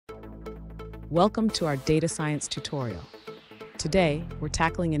Welcome to our data science tutorial. Today, we're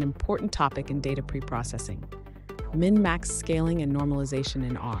tackling an important topic in data preprocessing: min-max scaling and normalization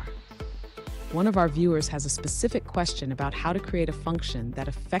in R. One of our viewers has a specific question about how to create a function that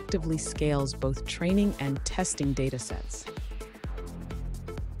effectively scales both training and testing datasets.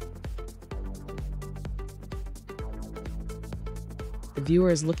 The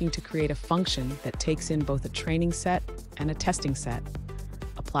viewer is looking to create a function that takes in both a training set and a testing set,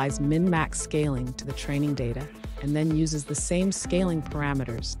 applies min-max scaling to the training data, and then uses the same scaling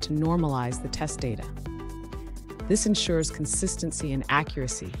parameters to normalize the test data. This ensures consistency and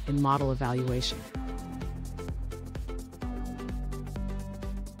accuracy in model evaluation.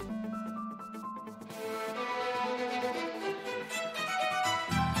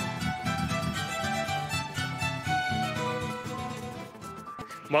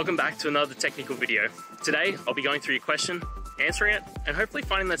 Welcome back to another technical video. Today, I'll be going through your question, answering it, and hopefully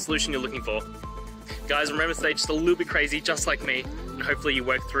finding that solution you're looking for. Guys, remember to stay just a little bit crazy, just like me, and hopefully you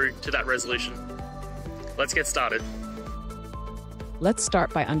work through to that resolution. Let's get started. Let's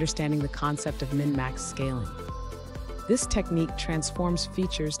start by understanding the concept of min-max scaling. This technique transforms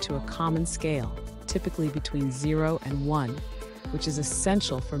features to a common scale, typically between 0 and 1, which is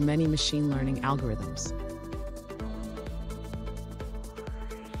essential for many machine learning algorithms.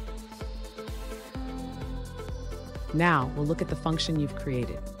 Now, we'll look at the function you've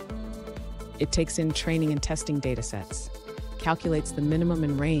created. It takes in training and testing datasets, calculates the minimum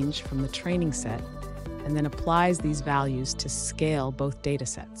and range from the training set, and then applies these values to scale both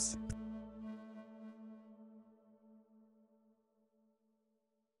datasets.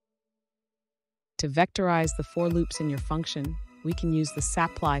 To vectorize the for loops in your function, we can use the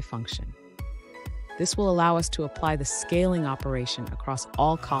sapply function. This will allow us to apply the scaling operation across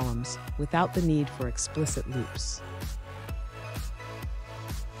all columns without the need for explicit loops.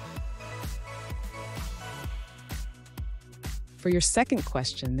 For your second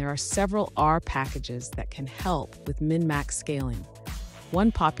question, there are several R packages that can help with min-max scaling.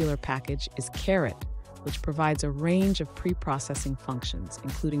 One popular package is caret, which provides a range of preprocessing functions,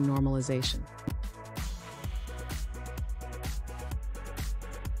 including normalization.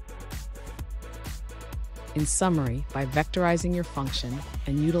 In summary, by vectorizing your function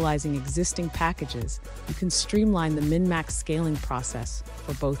and utilizing existing packages, you can streamline the min-max scaling process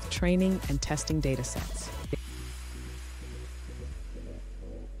for both training and testing datasets.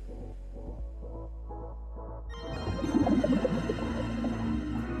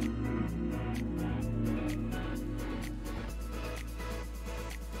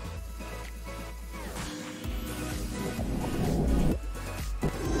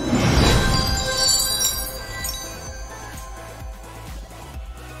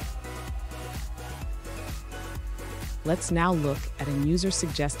 Let's now look at a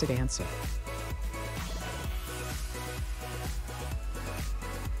user-suggested answer.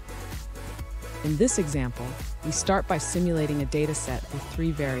 In this example, we start by simulating a dataset with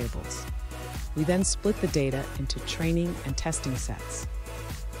 3 variables. We then split the data into training and testing sets.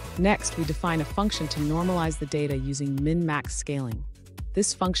 Next, we define a function to normalize the data using min-max scaling.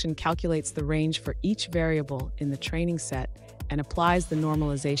 This function calculates the range for each variable in the training set and applies the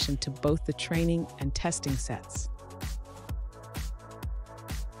normalization to both the training and testing sets.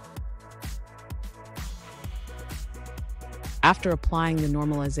 After applying the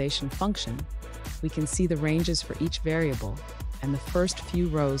normalization function, we can see the ranges for each variable and the first few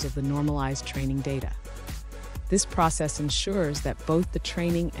rows of the normalized training data. This process ensures that both the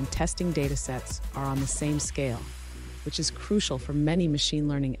training and testing datasets are on the same scale, which is crucial for many machine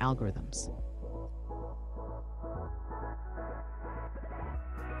learning algorithms.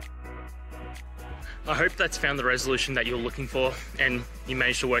 I hope that's found the resolution that you're looking for and you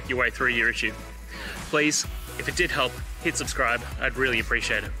managed to work your way through your issue. Please, if it did help, hit subscribe. I'd really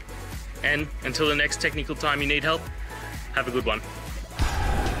appreciate it. And until the next technical time you need help, have a good one.